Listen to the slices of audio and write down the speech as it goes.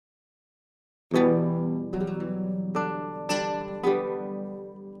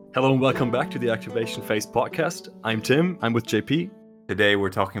Hello and welcome back to the Activation Phase podcast. I'm Tim. I'm with JP. Today we're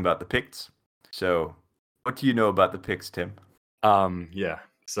talking about the Picts. So, what do you know about the Picts, Tim? Yeah.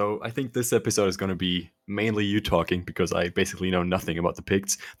 So I think this episode is going to be mainly you talking because I basically know nothing about the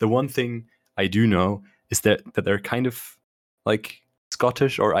Picts. The one thing I do know is that they're kind of like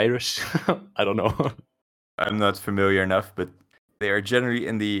Scottish or Irish. I don't know. I'm not familiar enough, but they are generally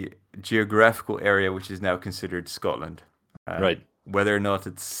in the geographical area which is now considered Scotland. Right. Whether or not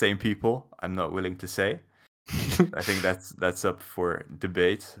it's the same people, I'm not willing to say. I think that's up for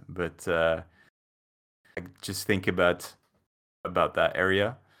debate. But I just think about that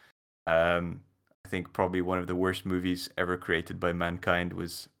area. I think probably one of the worst movies ever created by mankind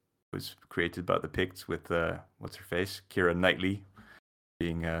was created by the Picts with what's her face, Keira Knightley,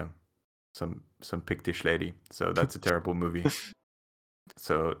 being some Pictish lady. So that's a terrible movie.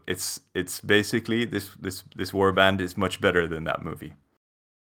 So it's basically this warband is much better than that movie.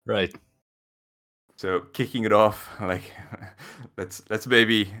 Right. So kicking it off, like let's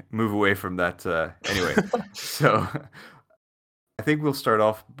maybe move away from that. Anyway, so I think we'll start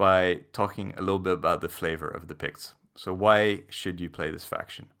off by talking a little bit about the flavor of the Picts. So why should you play this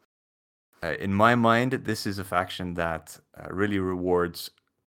faction? In my mind, this is a faction that really rewards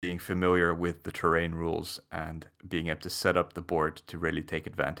being familiar with the terrain rules and being able to set up the board to really take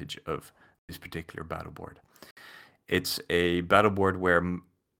advantage of this particular battle board. It's a battle board where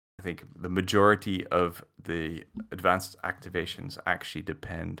I think the majority of the advanced activations actually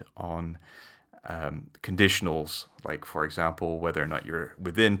depend on conditionals, like, for example, whether or not you're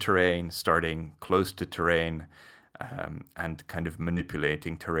within terrain, starting close to terrain, and kind of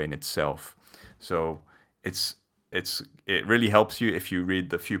manipulating terrain itself. So it really helps you if you read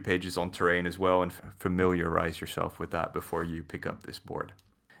the few pages on terrain as well and familiarize yourself with that before you pick up this board.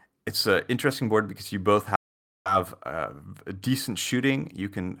 It's an interesting board because you both have a decent shooting. You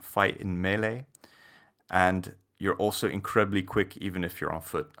can fight in melee, and you're also incredibly quick even if you're on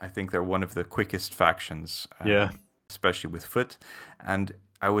foot. I think they're one of the quickest factions, especially with foot. And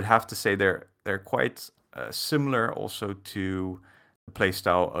I would have to say they're quite similar also to the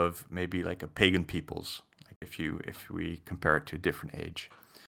playstyle of maybe like a pagan peoples, like if we compare it to a different age.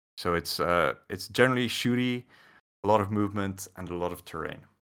 So it's generally shooty, a lot of movement, and a lot of terrain.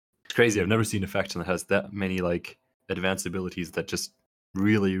 It's crazy. I've never seen a faction that has that many like advanced abilities that just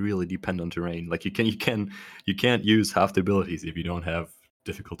really depend on terrain. Like you can't use half the abilities if you don't have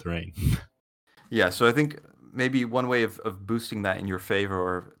difficult terrain. Yeah, so I think maybe one way of boosting that in your favor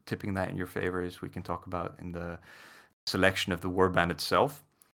or tipping that in your favor is we can talk about in the selection of the warband itself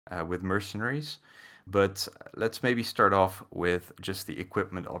with mercenaries. But let's maybe start off with just the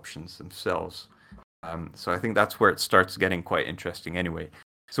equipment options themselves. So I think that's where it starts getting quite interesting anyway.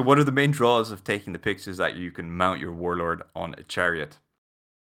 So one of the main draws of taking the Picts is that you can mount your warlord on a chariot.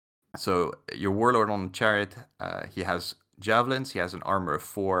 So your warlord on a chariot, he has javelins, he has an armor of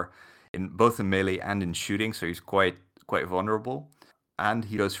 4 in both in melee and in shooting, so he's quite vulnerable. And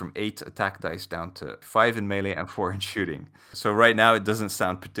he goes from 8 attack dice down to 5 in melee and 4 in shooting. So right now it doesn't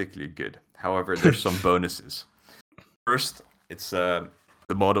sound particularly good. However, there's some bonuses. First, it's the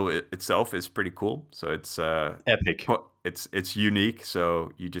model itself is pretty cool. So it's epic. It's unique.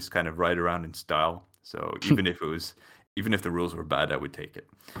 So you just kind of ride around in style. So even if the rules were bad, I would take it.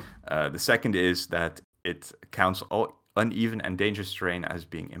 The second is that it counts all uneven and dangerous terrain as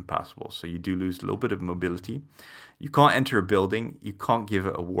being impassable. So you do lose a little bit of mobility. You can't enter a building. You can't give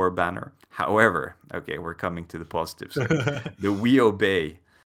it a war banner. However, okay, we're coming to the positives. The we obey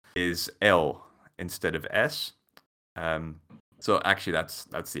is L instead of S. So actually,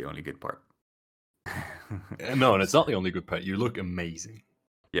 that's the only good part. No, and it's not the only good part. You look amazing.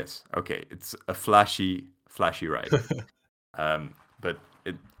 Yes. Okay. It's a flashy ride. But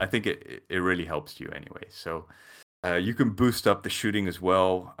I think it really helps you anyway. So you can boost up the shooting as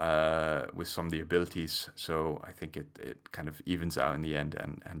well with some of the abilities. So I think it kind of evens out in the end.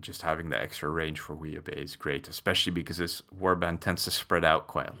 And just having the extra range for We Obey is great, especially because this warband tends to spread out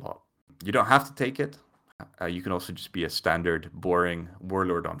quite a lot. You don't have to take it. You can also just be a standard, boring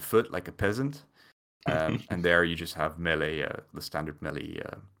warlord on foot, like a peasant. And there you just have melee, the standard melee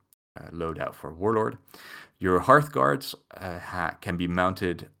loadout for warlord. Your hearth guards can be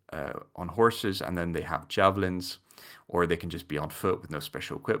mounted on horses, and then they have javelins, or they can just be on foot with no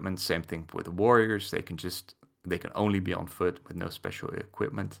special equipment. Same thing with the warriors; they can only be on foot with no special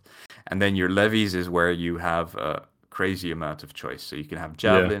equipment. And then your levies is where you have a crazy amount of choice. So you can have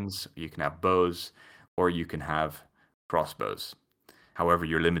javelins, you can have bows, or you can have crossbows. However,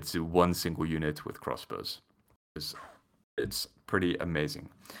 you're limited to one single unit with crossbows. Because It's pretty amazing.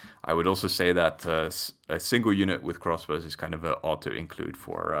 I would also say that a single unit with crossbows is kind of an auto include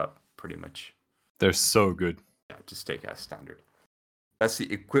for pretty much. They're so good. Yeah, just take as standard. That's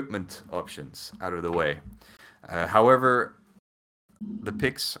the equipment options out of the way. However, the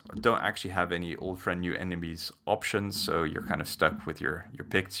Picts don't actually have any old friend new enemies options, so you're kind of stuck with your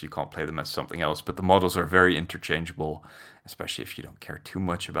Picts. You can't play them as something else, but the models are very interchangeable, especially if you don't care too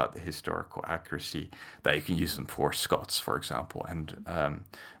much about the historical accuracy, that you can use them for Scots, for example. And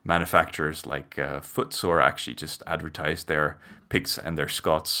manufacturers like Footsore actually just advertise their Picts and their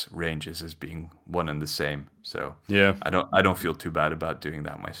Scots ranges as being one and the same. So Yeah. I don't feel too bad about doing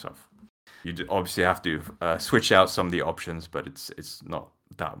that myself. You obviously have to switch out some of the options, but it's not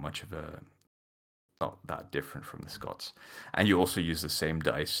that much of a not that different from the Scots. And you also use the same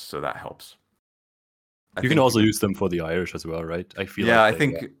dice, so that helps. You can also use them for the Irish as well, right? I feel yeah, like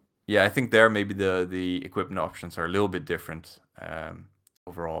I think there maybe the equipment options are a little bit different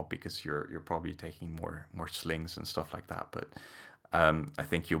overall because you're probably taking more slings and stuff like that. But I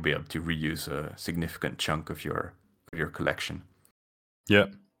think you'll be able to reuse a significant chunk of your collection. Yeah.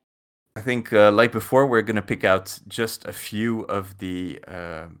 I think, like before, we're going to pick out just a few of the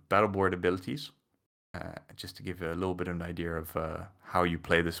battle board abilities, just to give you a little bit of an idea of how you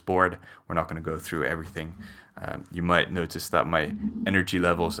play this board. We're not going to go through everything. You might notice that my energy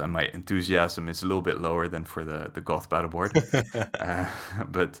levels and my enthusiasm is a little bit lower than for the Goth battle board.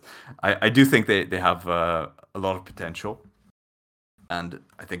 But I do think they have a lot of potential, and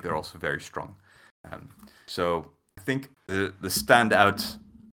I think they're also very strong. So I think the standout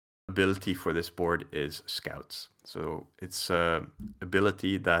ability for this board is Scouts. So it's an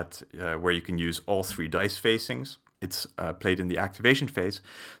ability that where you can use all 3 dice facings. It's played in the activation phase.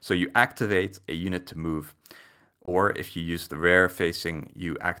 So you activate a unit to move. Or if you use the rare facing,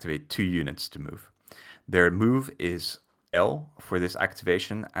 you activate 2 units to move. Their move is L for this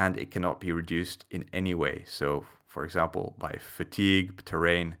activation, and it cannot be reduced in any way. So, for example, by fatigue,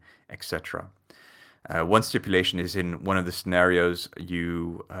 terrain, etc. One stipulation is in one of the scenarios,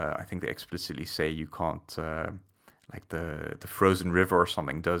 I think they explicitly say you can't, like the frozen river or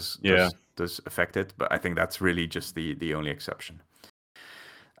something does affect it, but I think that's really just the only exception.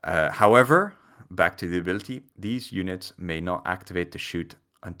 However, back to the ability, these units may not activate the shoot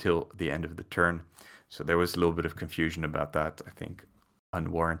until the end of the turn. So there was a little bit of confusion about that, I think,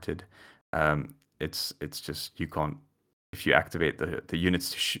 unwarranted. It's just you can't, if you activate the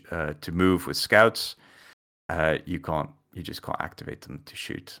units to move with Scouts, you just can't activate them to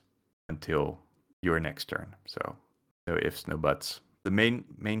shoot until your next turn. So no ifs, no buts. The main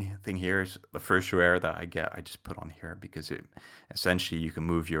thing here is the first rare that I just put on here because it essentially you can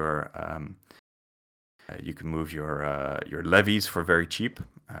move your levies for very cheap.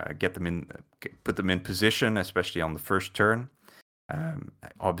 Put them in position, especially on the first turn.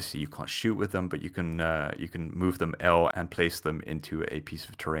 Obviously, you can't shoot with them, but you can move them L and place them into a piece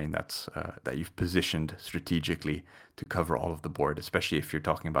of terrain that you've positioned strategically to cover all of the board, especially if you're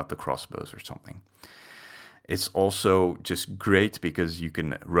talking about the crossbows or something. It's also just great because you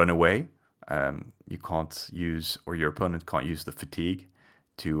can run away. You can't use, or your opponent can't use the fatigue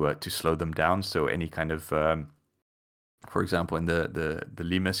to slow them down. So any kind of, for example, in the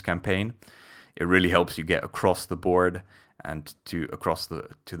Limes campaign, it really helps you get across the board and to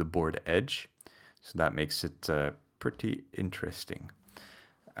the board edge. So that makes it pretty interesting.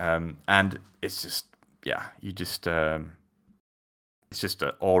 And it's just, yeah, it's just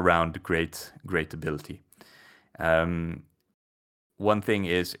an all-round great ability. One thing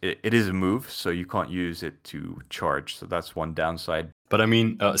is it is a move, so you can't use it to charge. So that's one downside. But I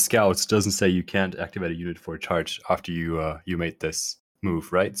mean, Scouts doesn't say you can't activate a unit for a charge after you made this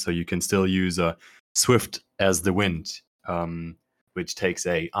move, right? So you can still use Swift as the Wind, which takes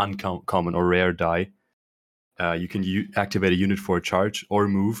a uncommon or rare die. You can activate a unit for a charge or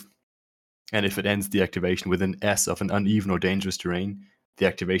move, and if it ends the activation with an S of an uneven or dangerous terrain, the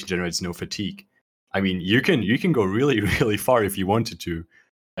activation generates no fatigue. I mean, you can go really, really far if you wanted to,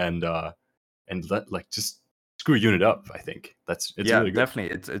 and just screw a unit up. I think it's really good.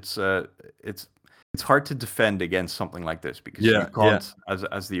 Definitely. It's hard to defend against something like this because you can't,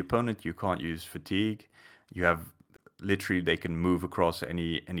 as the opponent, you can't use fatigue. You have literally they can move across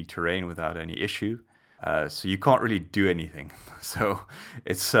any terrain without any issue. So you can't really do anything. So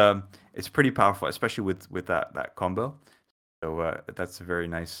it's pretty powerful, especially with that combo. So that's a very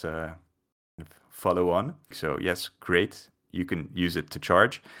nice follow on. So yes, great. You can use it to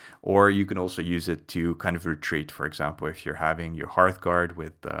charge, or you can also use it to kind of retreat. For example, if you're having your Hearthguard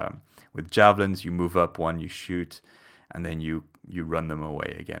with javelins, you move up one, you shoot, and then you run them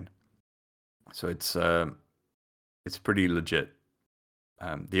away again. So it's it's pretty legit.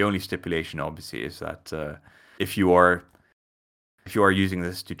 The only stipulation, obviously, is that if you are using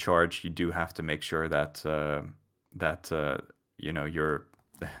this to charge, you do have to make sure that your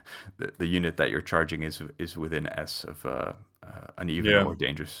the unit that you're charging is within S of uneven Yeah. or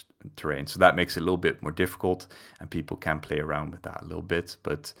dangerous terrain. So that makes it a little bit more difficult, and people can play around with that a little bit.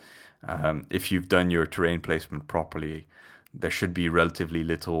 But if you've done your terrain placement properly, there should be relatively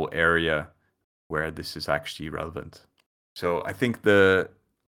little area where this is actually relevant. So I think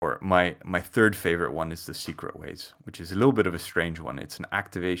my third favorite one is the secret ways, which is a little bit of a strange one. It's an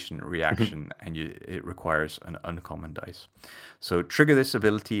activation reaction, and it requires an uncommon dice. So trigger this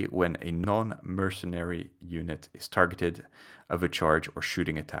ability when a non-mercenary unit is targeted of a charge or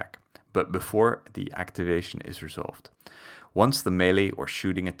shooting attack, but before the activation is resolved. Once the melee or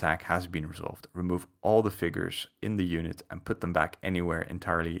shooting attack has been resolved, remove all the figures in the unit and put them back anywhere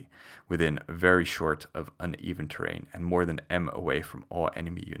entirely within very short of uneven terrain and more than M away from all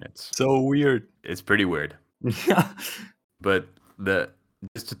enemy units. So weird. It's pretty weird. Yeah. But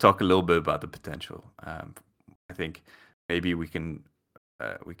just to talk a little bit about the potential, I think maybe we can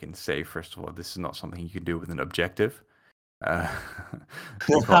say, first of all, this is not something you can do with an objective.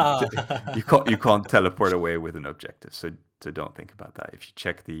 You can't teleport away with an objective, so don't think about that. If you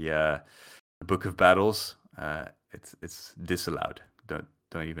check the Book of Battles, it's disallowed.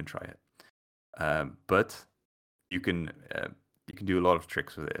 Don't even try it. But you can do a lot of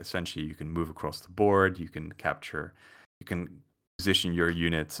tricks with it. Essentially, you can move across the board. You can position your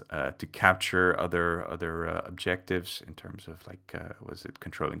unit to capture other objectives in terms of was it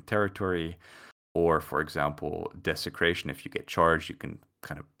controlling territory, or for example desecration. If you get charged, you can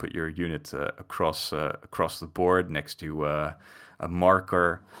kind of put your unit across the board next to a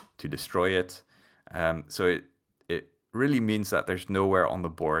marker to destroy it. So it really means that there's nowhere on the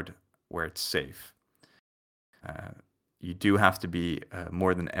board where it's safe. You do have to be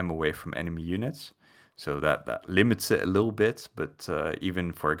more than M away from enemy units, so that limits it a little bit. But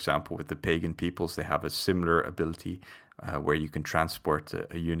even, for example, with the pagan peoples, they have a similar ability where you can transport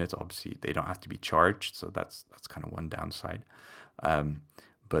a unit. Obviously, they don't have to be charged, so that's kind of one downside.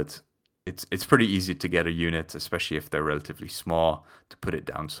 But it's pretty easy to get a unit, especially if they're relatively small, to put it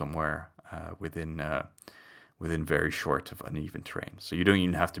down somewhere within very short of uneven terrain. So you don't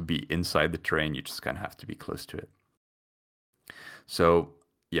even have to be inside the terrain; you just kind of have to be close to it. So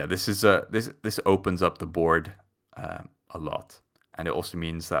yeah, this opens up the board a lot, and it also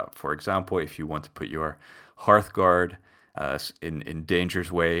means that, for example, if you want to put your Hearthguard in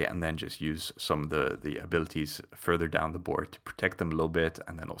Danger's way, and then just use some of the abilities further down the board to protect them a little bit,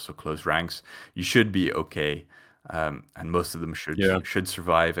 and then also close ranks, you should be okay, and most of them should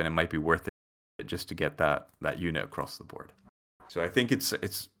survive, and it might be worth it just to get that unit across the board. So I think it's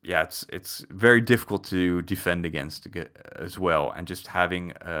very difficult to defend against as well, and just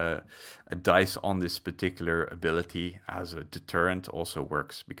having a dice on this particular ability as a deterrent also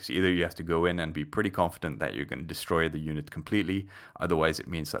works, because either you have to go in and be pretty confident that you're going to destroy the unit completely, otherwise it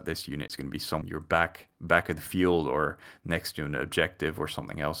means that this unit is going to be somewhere your back of the field or next to an objective or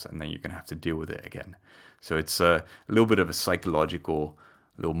something else, and then you're going to have to deal with it again. So it's a little bit of a psychological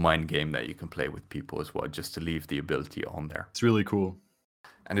little mind game that you can play with people as well, just to leave the ability on there. It's really cool.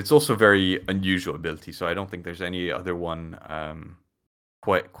 And it's also very unusual ability, so I don't think there's any other one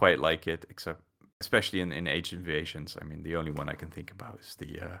quite like it, except especially in Age of Invasions. I mean, the only one I can think about is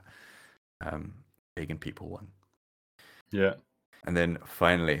the pagan people one. Yeah. And then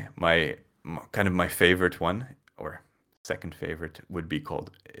finally, my favorite one, or second favorite, would be called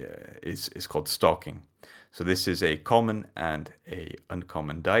Stalking. So this is a common and a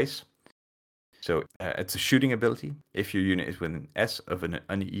uncommon dice. So it's a shooting ability. If your unit is within S of an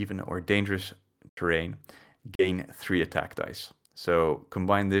uneven or dangerous terrain, gain 3 attack dice. So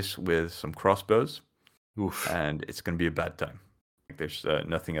combine this with some crossbows, and it's going to be a bad time. There's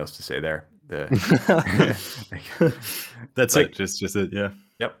nothing else to say there. That's it. Just it. Yeah.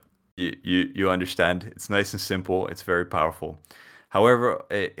 Yep. You understand. It's nice and simple. It's very powerful. However,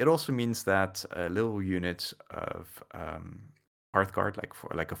 it also means that little units of Hearthguard,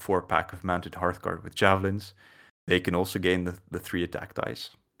 like a 4-pack of mounted Hearthguard with javelins, they can also gain the 3 attack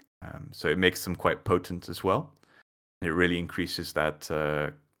dice. So it makes them quite potent as well. It really increases that,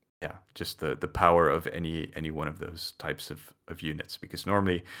 just the power of any one of those types of units. Because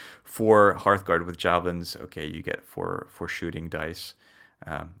normally, for Hearthguard with javelins, okay, you get 4 shooting dice.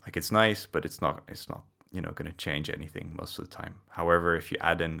 It's nice, but it's not going to change anything most of the time. However, if you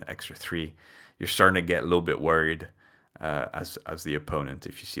add in extra 3, you're starting to get a little bit worried as the opponent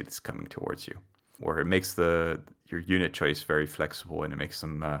if you see this coming towards you. Or it makes your unit choice very flexible, and it makes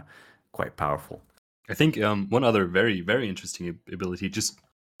them quite powerful. I think one other very, very interesting ability, just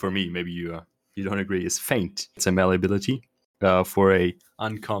for me, maybe you don't agree, is Feint. It's a melee ability for a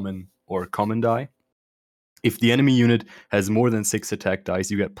uncommon or common die. If the enemy unit has more than 6 attack dice,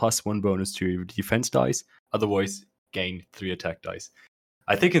 you get +1 bonus to your defense dice. Otherwise, gain 3 attack dice.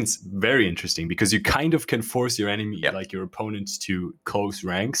 I think it's very interesting because you kind of can force your enemy, like your opponents, to close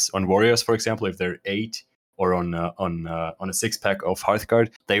ranks. On warriors, for example, if they're 8 or on a 6-pack of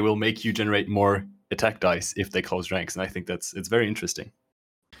Hearthguard, they will make you generate more attack dice if they close ranks, and I think it's very interesting.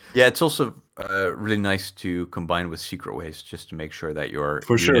 Yeah, it's also really nice to combine with secret ways just to make sure that your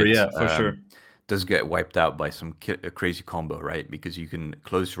For sure, unit yeah, for sure. does get wiped out by some crazy combo, right? Because you can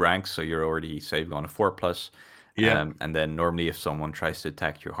close ranks, so you're already saving on a 4+. Yeah. And then normally if someone tries to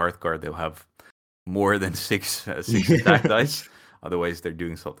attack your Hearthguard, they'll have more than 6 attack dice. Otherwise, they're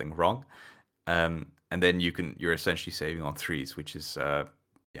doing something wrong. And then you're essentially saving on 3s, which is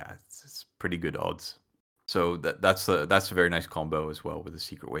it's pretty good odds. So that's a very nice combo as well with the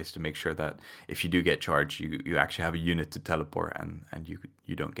secret ways to make sure that if you do get charged, you actually have a unit to teleport and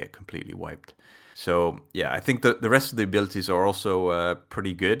you don't get completely wiped. So yeah, I think the rest of the abilities are also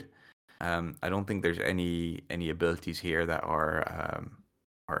pretty good. I don't think there's any abilities here that are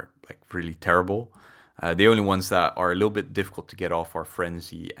like really terrible. The only ones that are a little bit difficult to get off are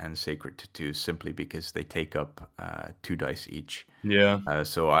Frenzy and Sacred Tattoo, simply because they take up 2 dice each. Yeah.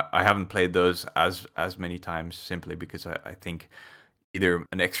 So I haven't played those as many times, simply because I think either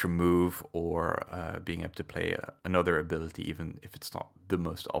an extra move or being able to play another ability, even if it's not the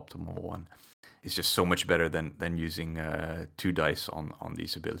most optimal one, is just so much better than using 2 dice on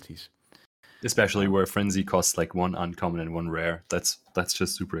these abilities. Especially where Frenzy costs like 1 uncommon and 1 rare. That's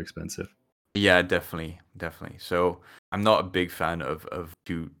just super expensive. Yeah, definitely. So I'm not a big fan of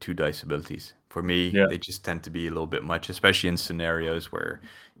two dice abilities. For me, they just tend to be a little bit much, especially in scenarios where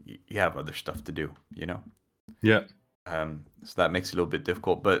you have other stuff to do, you know? Yeah. So that makes it a little bit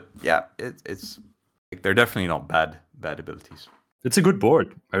difficult. But yeah, it's like, they're definitely not bad abilities. It's a good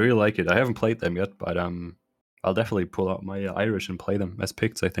board. I really like it. I haven't played them yet, but I'll definitely pull out my Irish and play them as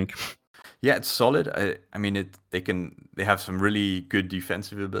Picts, I think. Yeah, it's solid. I mean, they have some really good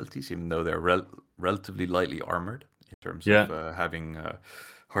defensive abilities, even though they're relatively lightly armored in terms of having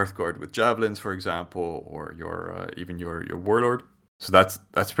Hearthguard with javelins, for example, or even your warlord. So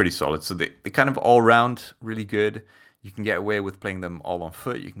that's pretty solid. So they kind of all round really good. You can get away with playing them all on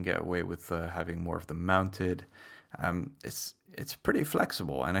foot. You can get away with having more of them mounted. It's pretty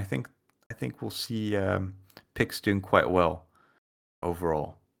flexible, and I think we'll see Picts doing quite well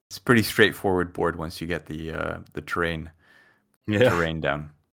overall. It's a pretty straightforward board once you get the terrain down.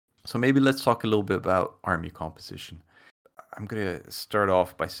 So maybe let's talk a little bit about army composition. I'm gonna start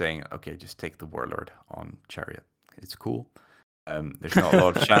off by saying, okay, just take the warlord on chariot. It's cool. There's not a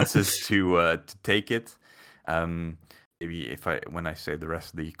lot of chances to take it. Maybe when I say the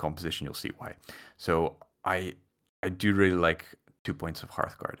rest of the composition, you'll see why. So I do really like 2 points of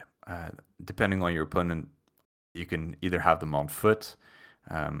Hearthguard. Depending on your opponent, you can either have them on foot,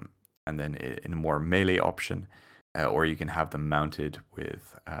 and then in a more melee option, or you can have them mounted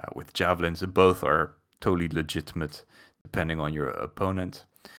with javelins. Both are totally legitimate, depending on your opponent.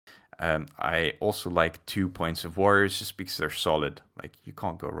 I also like 2 points of warriors, just because they're solid. Like, you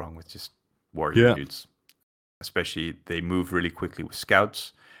can't go wrong with just warrior dudes. Especially, they move really quickly with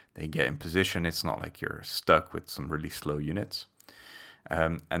scouts. They get in position. It's not like you're stuck with some really slow units.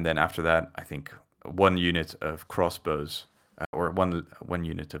 And then after that, I think 1 unit of crossbows, or one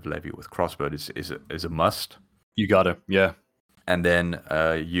unit of levy with crossbow is a must. You gotta, yeah. And then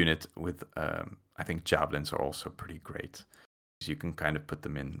a unit with I think javelins are also pretty great. You can kind of put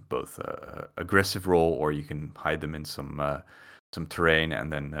them in both aggressive role, or you can hide them in some terrain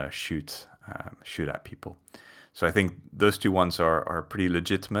and then shoot at people. So I think those 2 ones are pretty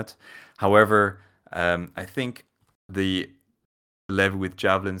legitimate. However, I think the levy with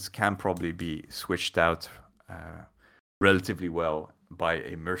javelins can probably be switched out relatively well by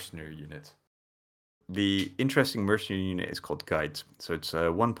a mercenary unit. The interesting mercenary unit is called Guides. So it's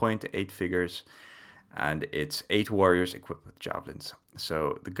 1 point, 8 figures, and it's 8 warriors equipped with javelins.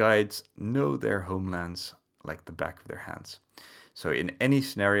 So the Guides know their homelands like the back of their hands. So in any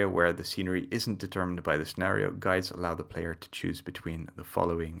scenario where the scenery isn't determined by the scenario, Guides allow the player to choose between the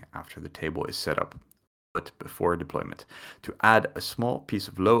following after the table is set up, but before deployment: to add a small piece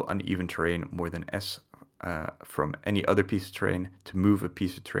of low uneven terrain more than S from any other piece of terrain, to move a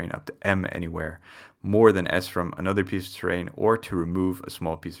piece of terrain up to M anywhere more than S from another piece of terrain, or to remove a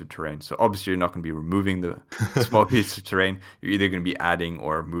small piece of terrain. So obviously you're not going to be removing the small piece of terrain. You're either going to be adding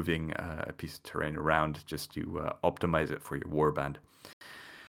or moving a piece of terrain around just to optimize it for your warband.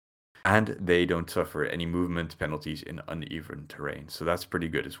 and they don't suffer any movement penalties in uneven terrain. So that's pretty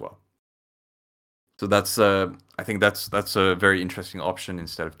good as well. So that's I think that's a very interesting option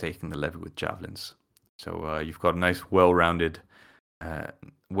instead of taking the levy with javelins. So you've got a nice well-rounded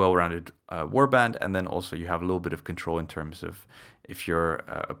warband, and then also you have a little bit of control in terms of if your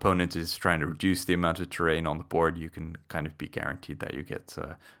opponent is trying to reduce the amount of terrain on the board, you can kind of be guaranteed that you get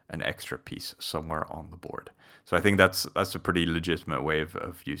an extra piece somewhere on the board. So I think that's a pretty legitimate way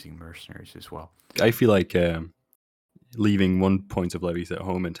of using mercenaries as well. I feel like leaving 1 point of levies at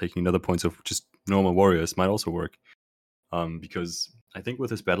home and taking another points of just normal warriors might also work. Because I think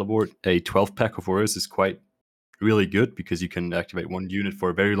with this battle board, a 12 pack of warriors is quite really good because you can activate one unit for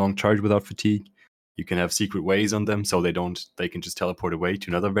a very long charge without fatigue. You can have secret ways on them so they can just teleport away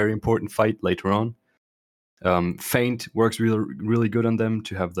to another very important fight later on. Feint works really good on them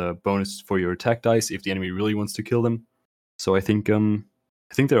to have the bonus for your attack dice if the enemy really wants to kill them. So I think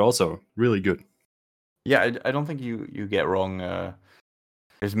they're also really good. Yeah, I don't think you get wrong.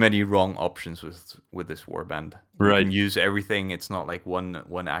 There's many wrong options with this warband. You Right. can use everything. It's not like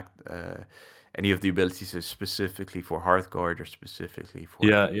one act. Any of the abilities is specifically for Hearthguard or specifically for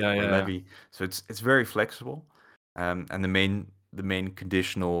Levy. So it's very flexible. And the main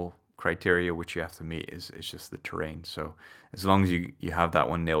conditional criteria which you have to meet is just the terrain. So as long as you have that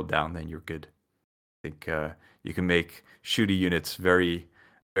one nailed down, then you're good. I think you can make shooty units very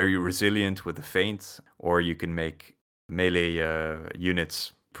resilient with the feint, or you can make melee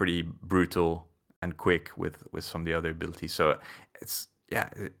units pretty brutal and quick with some of the other abilities. So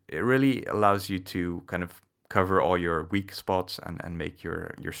it really allows you to kind of cover all your weak spots and make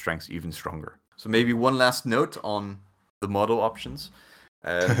your strengths even stronger. So maybe one last note on the model options.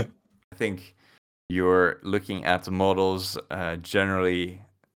 I think you're looking at the models generally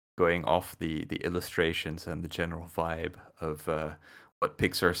going off the illustrations and the general vibe of what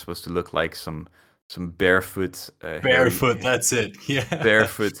Picts are supposed to look like. Some barefoot, that's it. Yeah.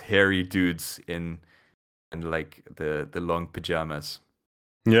 barefoot, hairy dudes in like the long pajamas.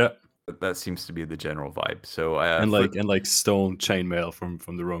 Yeah. That seems to be the general vibe. So and like stone chainmail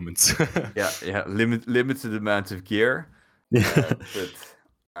from the Romans. yeah, limited amount of gear. Yeah.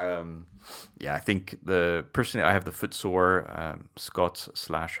 I think personally I have the footsore Scots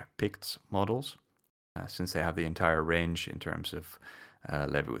 / Picts models, since they have the entire range in terms of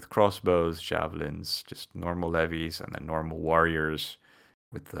levy with crossbows, javelins, just normal levies, and then normal warriors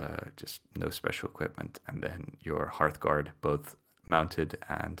with just no special equipment, and then your Hearthguard, both mounted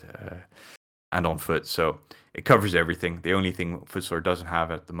and on foot. So it covers everything. The only thing footsore doesn't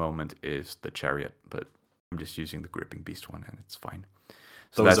have at the moment is the chariot, but I'm just using the gripping beast one, and it's fine.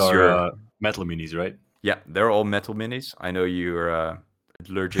 So those that's are your metal minis, right? Yeah, they're all metal minis. I know you're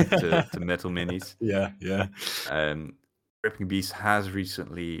allergic to metal minis. Yeah. Gripping Beast has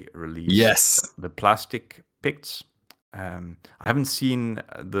recently released Yes. the plastic Picts. I haven't seen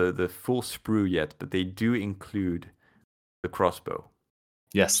the full sprue yet, but they do include the crossbow.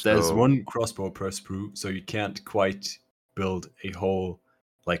 Yes, there's one crossbow per sprue, so you can't quite build a whole,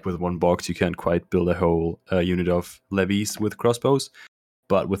 like with one box, you can't quite build a whole unit of levies with crossbows,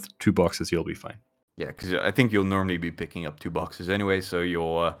 but with 2 boxes, you'll be fine. Yeah, because I think you'll normally be picking up 2 boxes anyway, so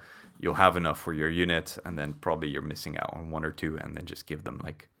you'll have enough for your unit, and then probably you're missing out on 1 or 2, and then just give them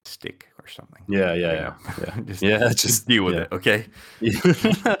like a stick or something. Yeah. just deal with it, okay?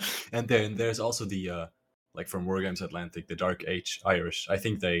 And then there's also the like from Wargames Atlantic, the Dark Age Irish. I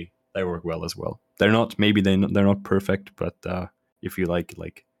think they work well as well. They're not they're not perfect, but if you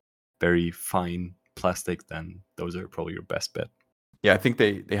like very fine plastic, then those are probably your best bet. Yeah, I think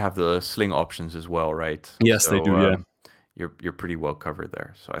they have the sling options as well, right? Yes, they do. Yeah, you're pretty well covered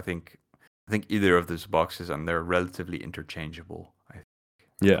there. So I think either of those boxes, and they're relatively interchangeable.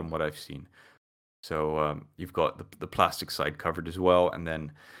 From what I've seen. So you've got the plastic side covered as well, and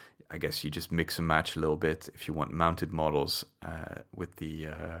then I guess you just mix and match a little bit if you want mounted models with the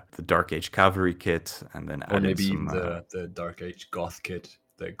Dark Age Cavalry kit, and then or maybe even the Dark Age Goth kit,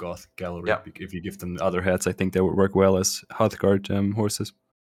 the Goth Gallery. Yeah. If you give them other hats, I think they would work well as Hearthguard horses.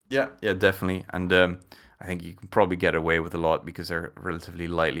 Yeah, definitely. And I think you can probably get away with a lot because they're relatively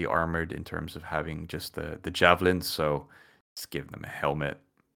lightly armored in terms of having just the javelins. So just give them a helmet.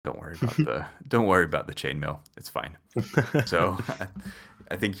 Don't worry about the chainmail. It's fine. So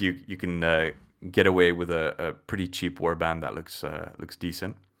I think you can get away with a pretty cheap warband that looks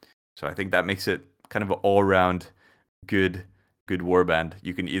decent. So I think that makes it kind of an all-round good warband.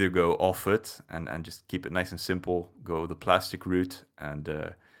 You can either go all foot and just keep it nice and simple, go the plastic route, and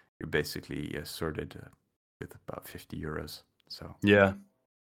you're basically sorted with about 50 euros. So yeah,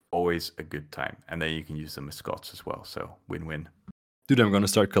 always a good time. And then you can use them as Scots as well. So win-win. Dude, I'm gonna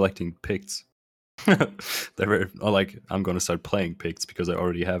start collecting Picts. I'm gonna start playing Picts because I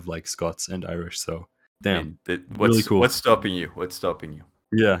already have like Scots and Irish. So damn, really cool. What's stopping you? What's stopping you?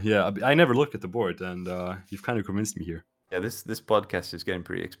 Yeah. I never looked at the board, and you've kind of convinced me here. Yeah, this podcast is getting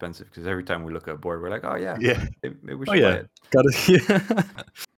pretty expensive because every time we look at a board, we're like, oh yeah, Yeah. maybe we Oh should buy yeah. it. Got it. Yeah.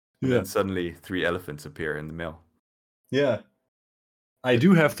 And then suddenly 3 elephants appear in the mail. Yeah. I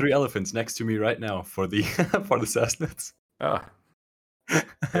do have 3 elephants next to me right now for the for the Sassnets. Ah.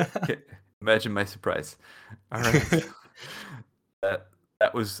 Okay. Imagine my surprise. All right.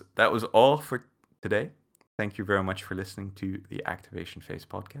 that was all for today. Thank you very much for listening to the Activation Phase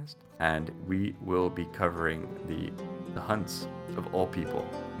podcast, and we will be covering the hunts of all people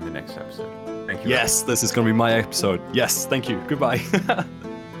in the next episode. Thank you. Yes, this is going to be my episode. Yes, thank you. Goodbye.